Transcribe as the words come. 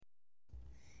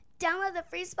Download the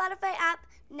free Spotify app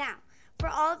now for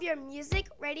all of your music,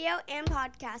 radio, and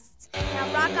podcasts.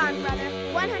 Now rock on, brother.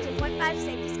 100.5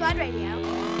 Safety Squad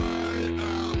Radio.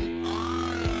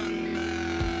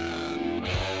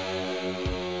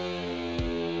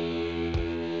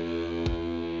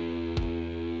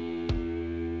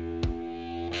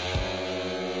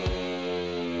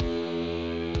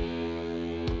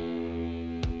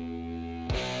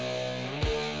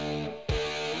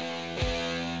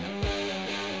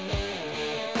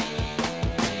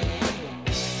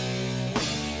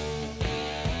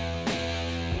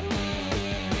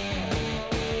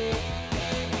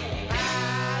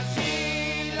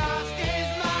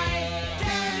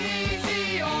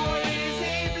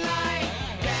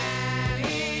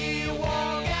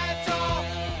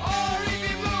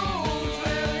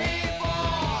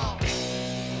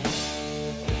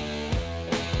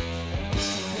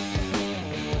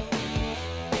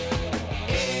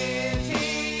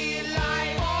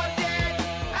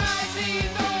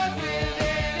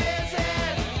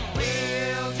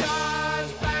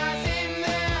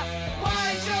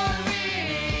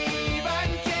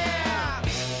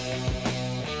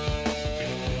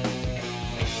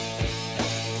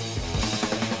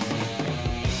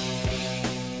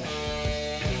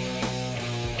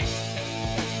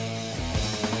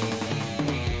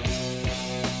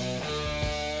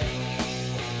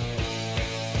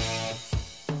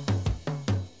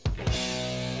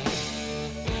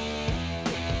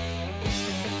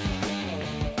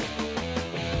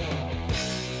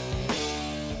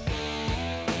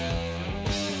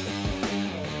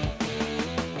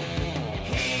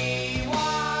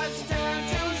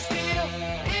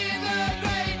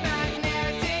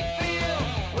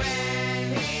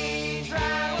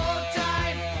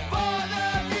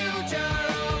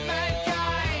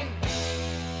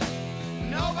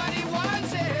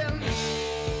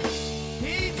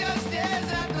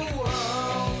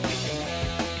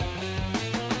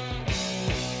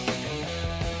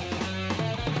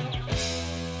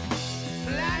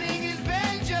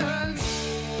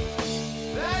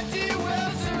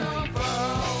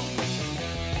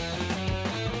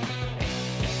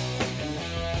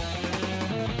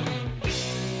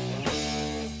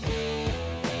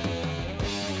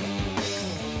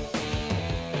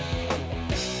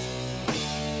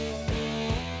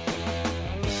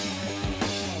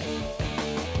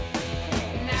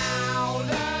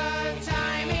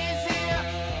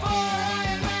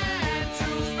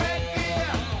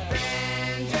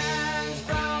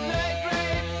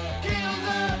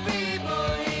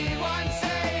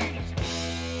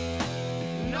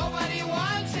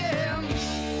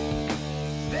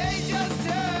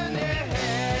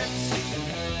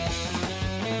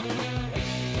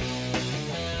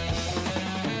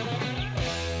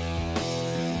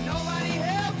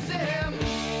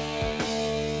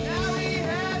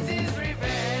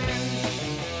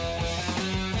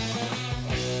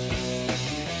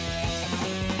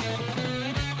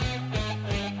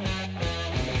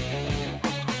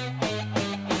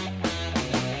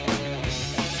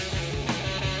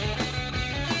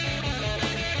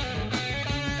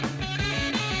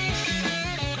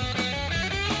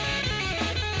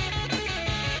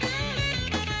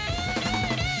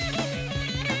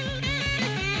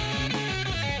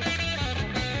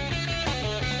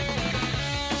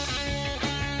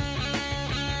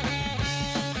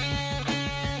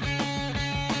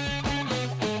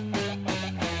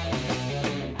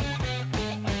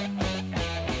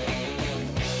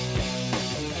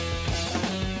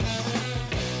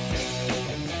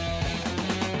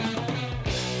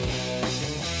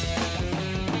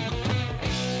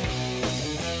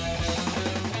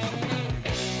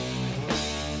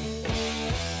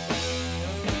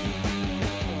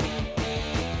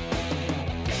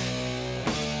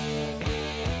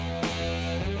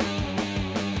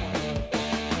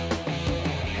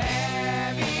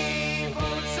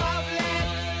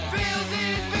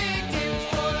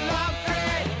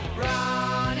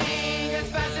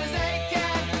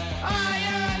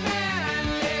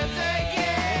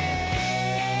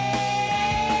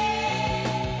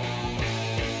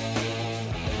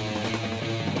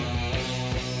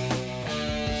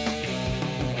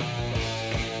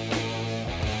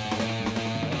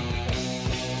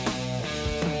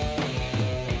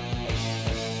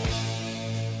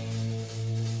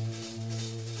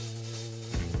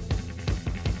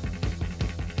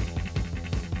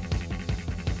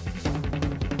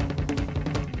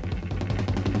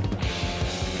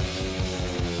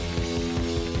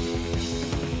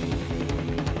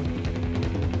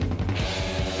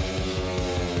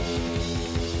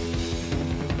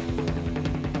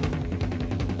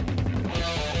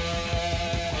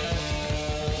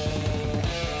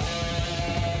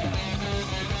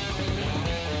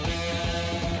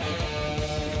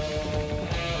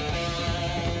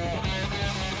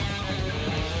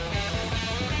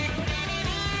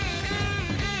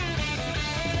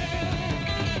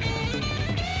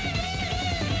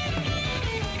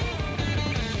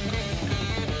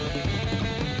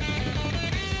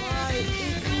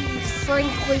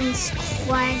 Franklin's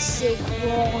Classic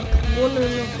Rock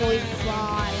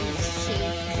 100.5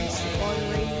 Safety Squad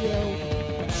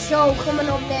Radio. So coming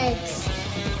up next.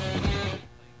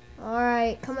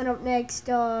 Alright, coming up next,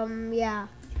 yeah.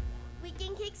 We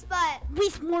can kick butt.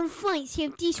 With more fun,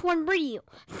 Safety Squad Radio.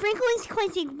 Franklin's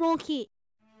Classic Rock Hit.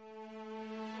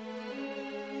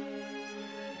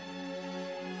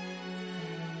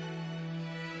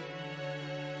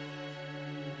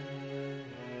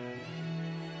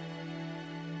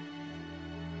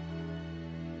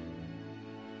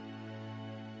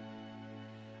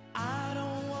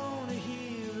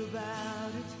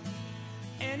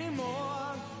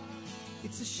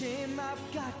 It's a shame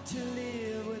I've got to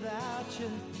live without you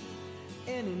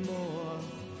anymore.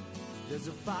 There's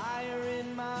a fire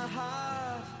in my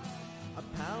heart, a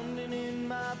pounding in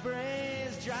my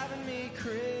brains, driving me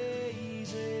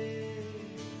crazy.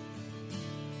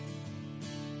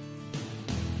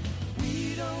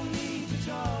 We don't need to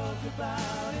talk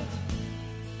about it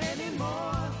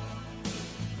anymore.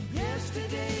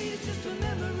 Yesterday is just a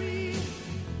memory,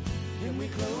 and we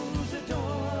close the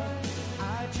door.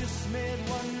 I just made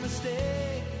one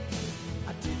mistake.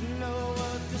 I didn't know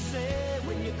what to say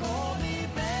when you called me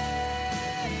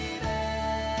baby.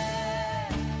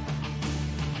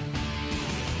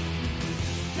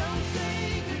 Don't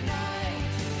say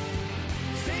goodnight.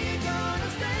 Say you're gonna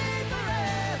stay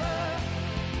forever.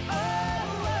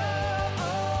 Oh, oh,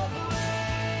 all the way.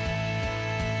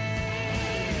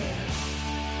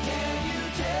 Can you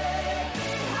take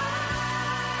me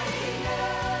high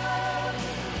enough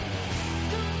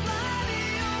to fly me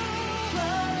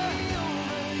over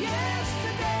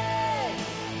yesterday?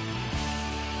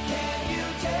 Can you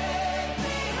take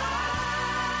me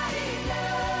high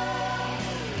enough?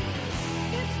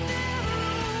 It's never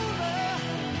over.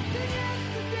 The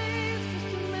yesterday's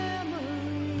just a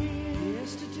memory.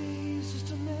 Yesterday's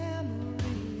just a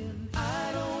memory. And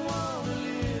I don't want to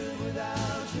live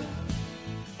without you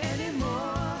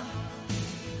anymore.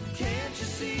 Can't you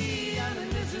see I'm in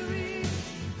misery?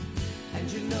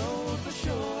 And you know for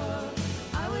sure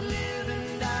I would live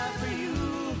and die for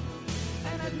you.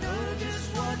 And I'd know just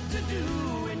what to do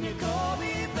when you call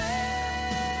me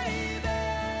baby.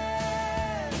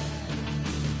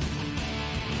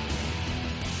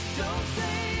 Don't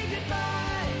say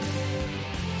goodbye.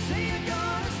 Say you're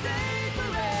gonna stay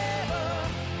forever.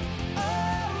 Oh,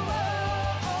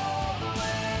 oh, all the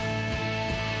way.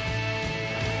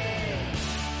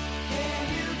 Can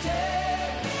you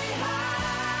take me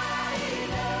high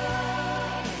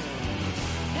enough?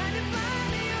 Can you fly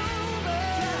me over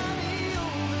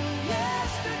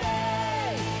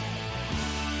yesterday?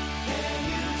 Can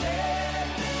you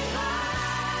take me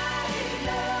high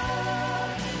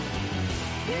enough?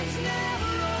 It's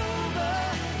never over.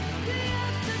 The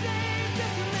yesterday's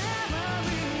just a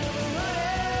memory of a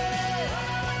way.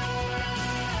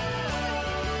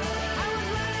 I was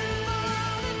running for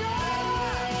the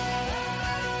door.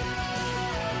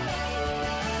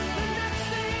 The next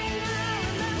thing I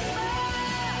remember,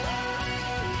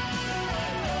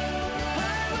 I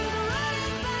was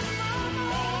running back for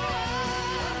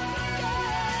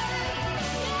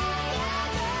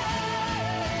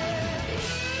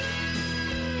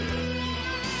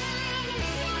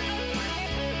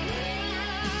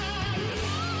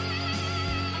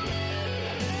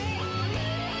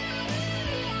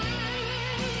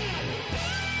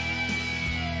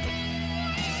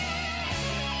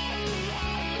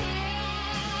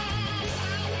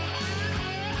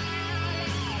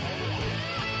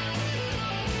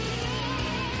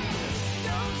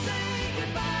Don't say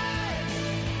goodbye.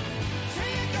 Say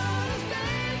you're gonna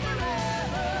stay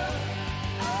forever.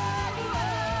 Oh,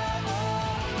 oh,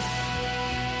 oh,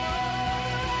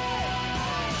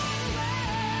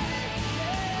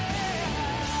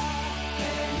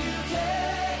 Can you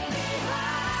take me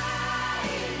high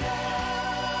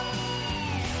enough?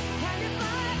 Can you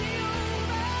fly me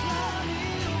over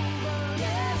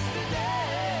yesterday?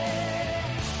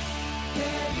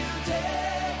 Can you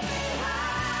take me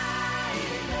high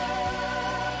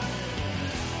enough?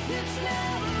 It's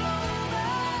never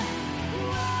over.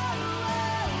 Whoa,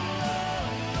 whoa,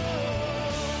 whoa.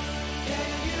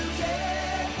 Can you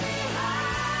take me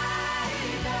high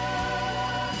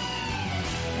enough?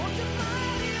 Won't you fly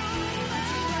me over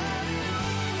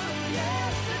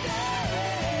yesterday?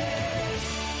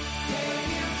 Can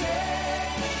you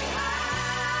take me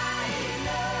high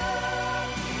enough?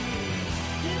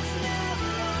 It's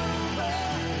never over.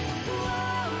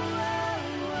 Whoa,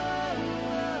 whoa,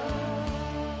 whoa,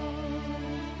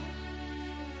 whoa.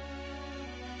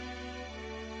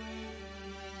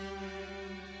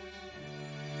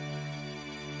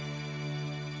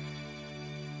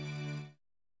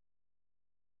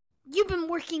 been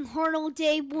working hard all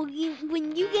day. When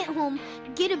you get home,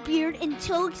 get a beard and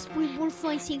tell Explain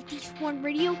Butterfly Safety Squad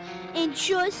Radio and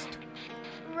just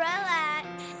Relax.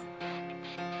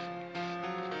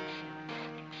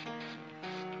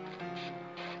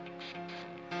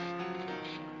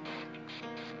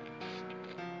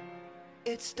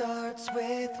 It starts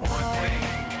with One thing,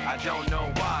 I don't know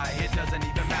why. It doesn't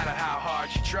even matter how hard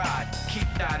you tried. Keep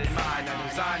that in mind. I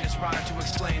designed this rhyme to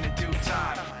explain in due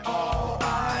time. All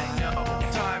I know,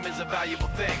 time is a valuable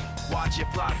thing. Watch it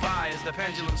fly by as the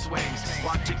pendulum swings.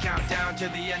 Watch it count down to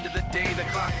the end of the day. The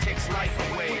clock takes life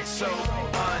away. It's so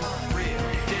unreal.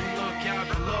 Didn't look out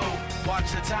below.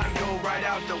 Watch the time go right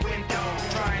out the window.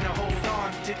 Trying to hold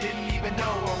on to didn't even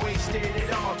know I wasted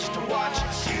it all just to watch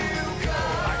you go.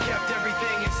 I kept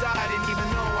everything inside, and even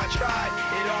though I tried,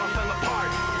 it all fell apart.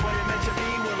 What it meant to be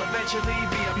will eventually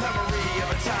be a memory of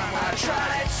a time when I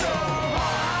tried so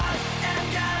hard and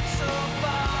got so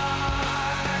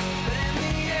far. But in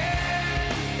the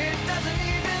end, it doesn't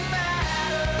even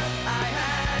matter. I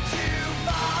had to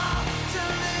fall to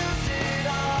lose it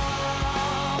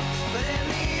all. But in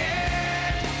the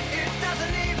end, it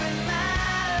doesn't even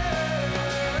matter.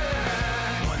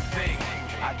 One thing,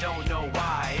 I don't know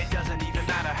why. It doesn't even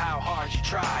matter how hard you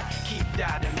try. Keep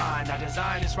that in mind. I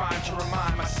designed this rhyme to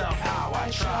remind myself how I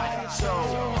tried so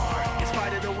hard. In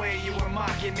spite of the way you were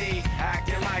mocking me,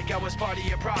 acting like I was part of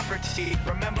your property,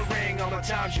 remembering all the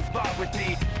times you fought with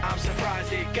me, I'm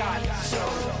surprised it got so.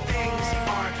 Things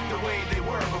aren't the way they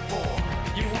were before.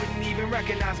 You wouldn't even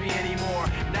recognize me anymore.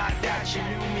 Not that you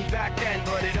knew me back then,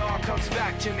 but it all comes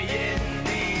back to me in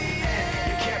the end.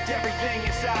 You kept everything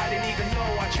inside, and even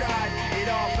though I tried, it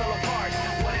all fell apart.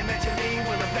 What it meant to me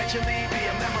will eventually be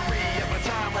a memory of a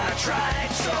time when I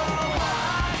tried so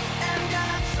hard and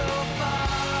got so far.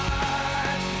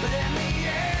 But in the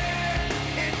end,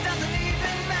 it doesn't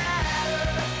even matter.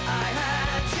 I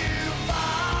had to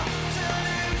fall to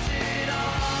lose it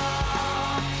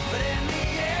all. But in the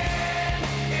end,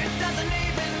 it doesn't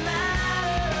even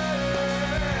matter.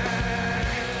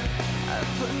 I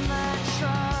put my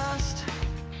trust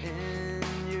in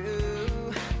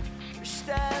you, pushed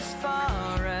as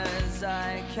far as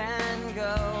I can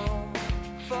go.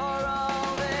 For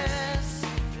all this,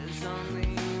 there's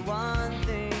only one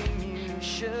thing you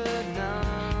should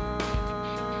know.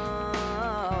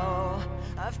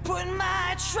 I've put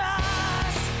my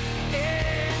trust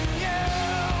in you,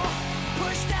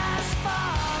 pushed as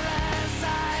far as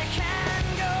I can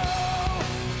go.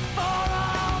 For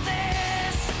all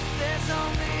this, there's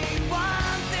only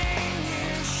one thing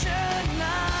you should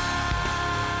know.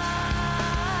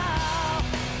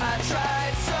 I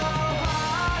tried so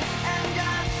hard and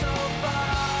got so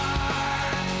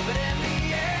far, but in the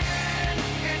end,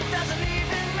 it doesn't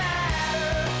even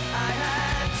matter. I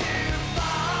had to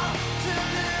fall to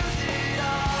lose it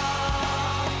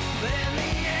all, but in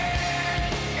the end,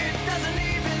 it doesn't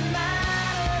even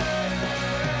matter.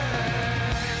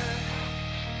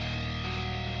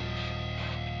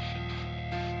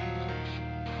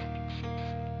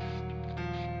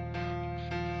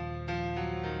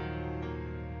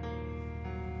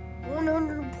 One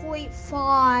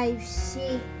 100.5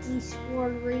 Safety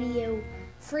Squad Radio,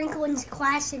 Franklin's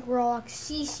Classic Rock,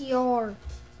 CCR.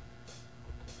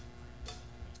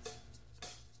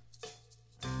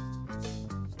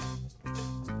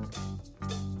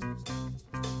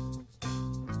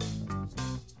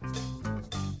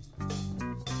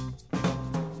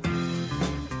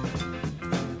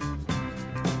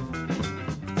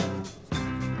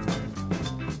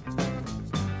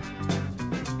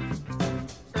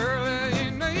 Early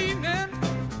in the evening,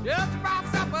 just about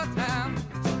supper time,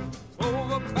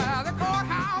 over by the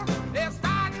courthouse, they're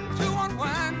starting to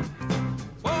unwind.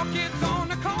 4 kids on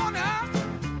the corner,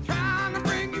 trying to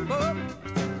bring you up.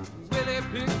 Willie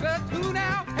picks a tune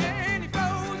out and he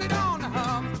blows it on the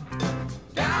hum.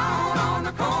 Down on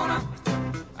the corner,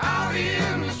 out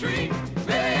in the street,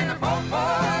 Billy and the poor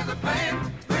boys are playing,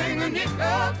 bring a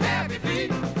nickel happy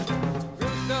feet.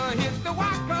 Rooster hits the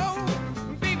white clothes,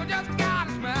 people just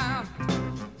gotta smile.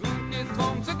 Lucas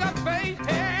bumps a duck bass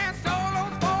and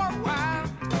solos for a while.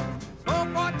 Poor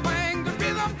boy twangs the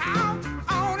rhythm out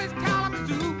on his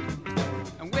Kalamazoo,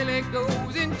 and Willie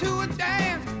goes into a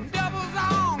dance, doubles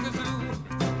on the zoo.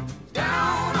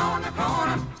 Down on the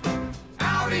corner,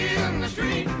 out in the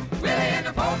street, Willie and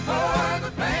the poor boys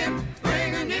are playing,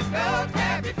 bring a nickel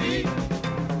happy feet.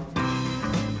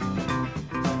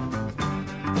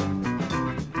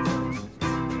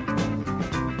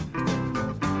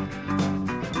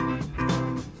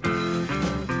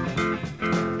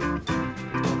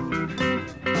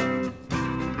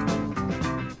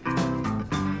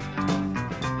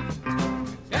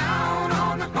 Down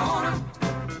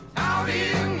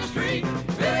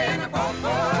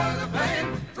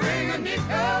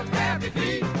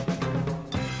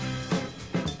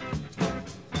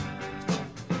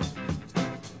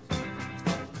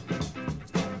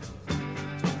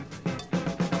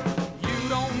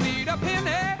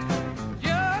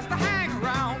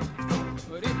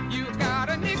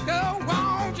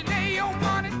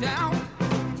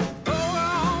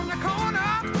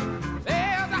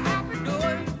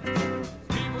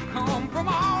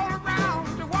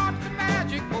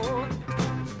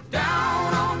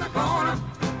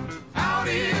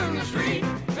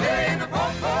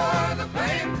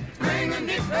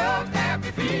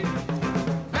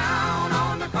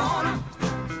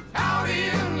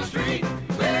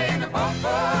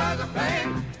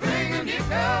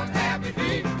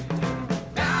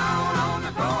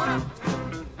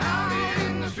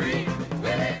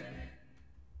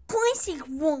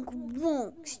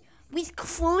with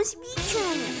Crosby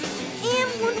Turner and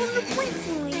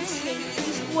 100.4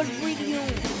 Safety Squad Radio.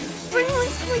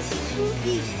 Franklin's Classic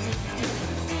Movies.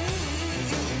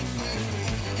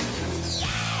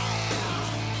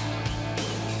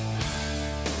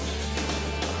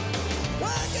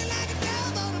 Working like a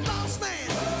dog on a boss man.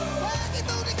 Working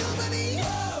for the company.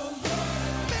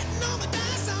 Betting on the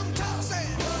dice I'm tossing.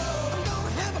 I'm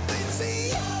gonna have a fantasy.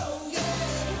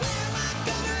 Where am I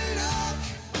gonna look?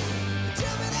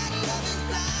 Tell me that love is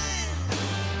blind.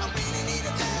 I really need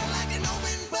a girl like an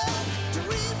open book to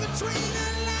read between the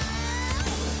lines.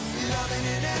 Loving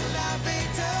in an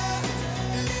elevator.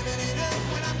 Living it up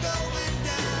when I'm going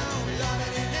down.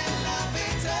 Loving in an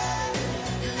elevator.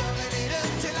 Loving it up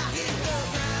till I hit the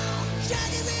ground.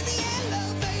 Shaggy's in the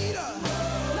elevator.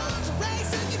 Lingerie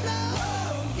and you blow.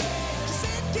 She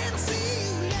said, can I see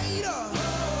you later?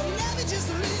 Love you just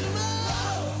a little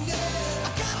more. I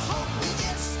kinda hope we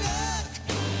get stuck.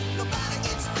 Nobody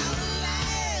gets out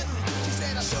alive. She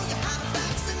said, I'll show you how to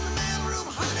box in the mailroom,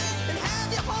 honey, and have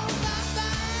you home by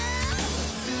five.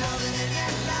 Loving in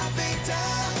an elevator.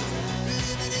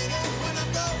 Living it up when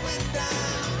I'm going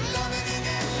down. Loving in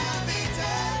an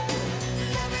elevator.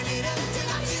 Loving it up till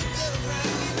I hit the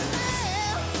ground.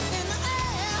 In the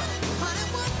air, honey,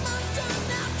 one more time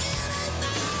now, it ain't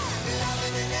bad.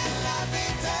 Loving in an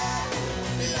elevator.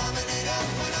 Loving it up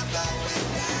when I'm going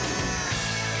down.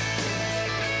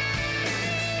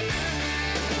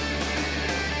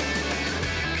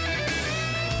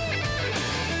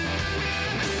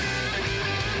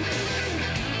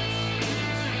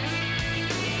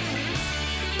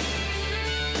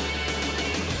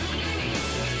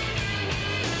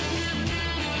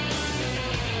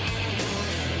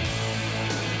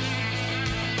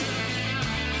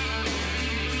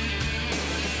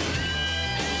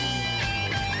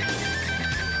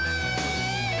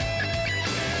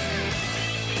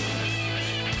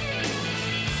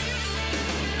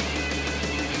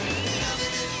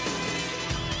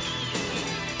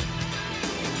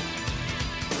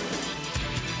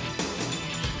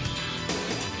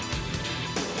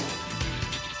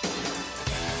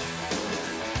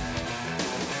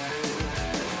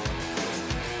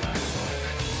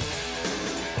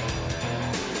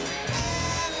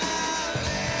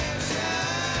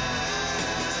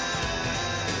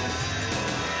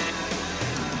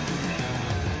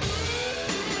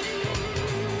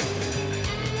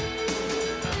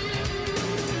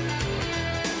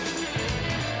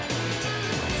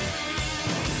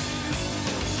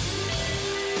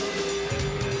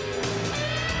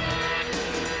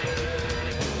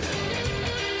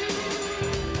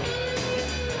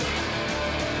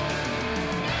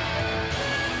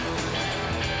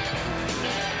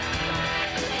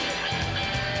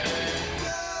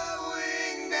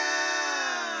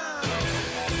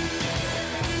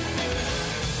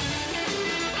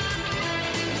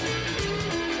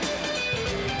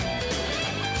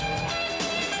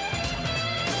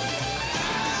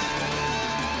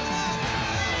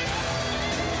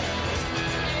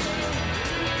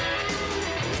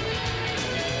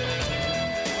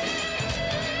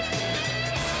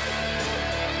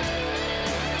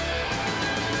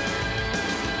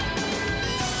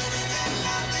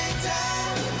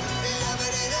 down.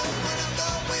 Loving it up when I'm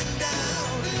going down.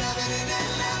 Loving in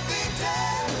an elevator.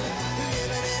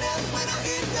 Living it up when I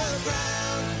hit the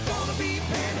ground. Gonna be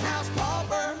penthouse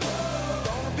pauper.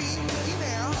 Gonna be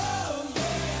millionaire.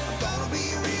 Gonna be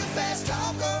a real fast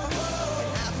talker.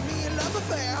 And have me a love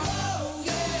affair.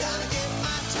 Gotta get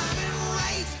my timing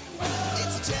right.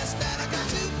 It's a test that I got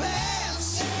to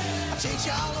pass. I'll take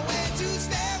you all the way to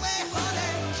Stairway, honey.